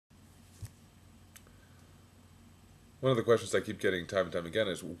One of the questions I keep getting time and time again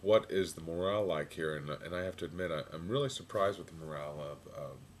is, what is the morale like here? And I have to admit, I'm really surprised with the morale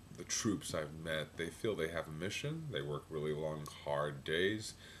of the troops I've met. They feel they have a mission. They work really long, hard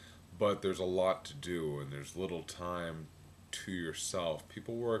days, but there's a lot to do, and there's little time to yourself.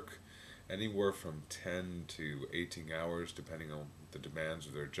 People work anywhere from 10 to 18 hours, depending on the demands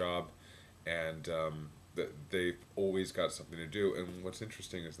of their job, and they've always got something to do. And what's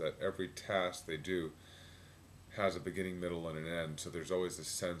interesting is that every task they do has a beginning, middle, and an end. So there's always this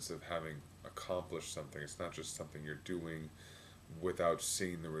sense of having accomplished something. It's not just something you're doing without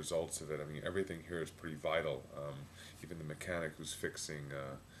seeing the results of it. I mean, everything here is pretty vital. Even the mechanic who's fixing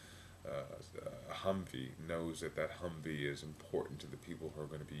a Humvee knows that that Humvee is important to the people who are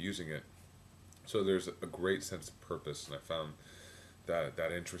going to be using it. So there's a great sense of purpose, and I found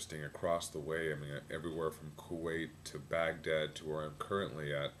that interesting across the way. I mean, everywhere from Kuwait to Baghdad to where I'm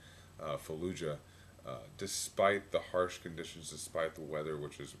currently at, Fallujah. Despite the harsh conditions, despite the weather,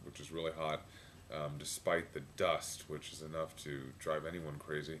 which is really hot, despite the dust, which is enough to drive anyone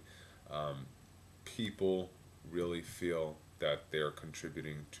crazy, um, people really feel that they are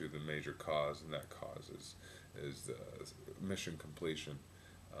contributing to the major cause, and that cause is mission completion.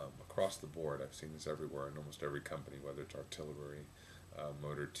 Across the board, I've seen this everywhere in almost every company, whether it's artillery,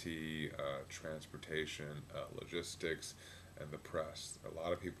 motor T, transportation, logistics, and the press. A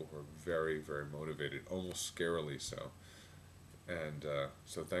lot of people who are very, very motivated, almost scarily so. And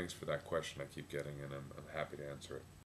so thanks for that question I keep getting, and I'm happy to answer it.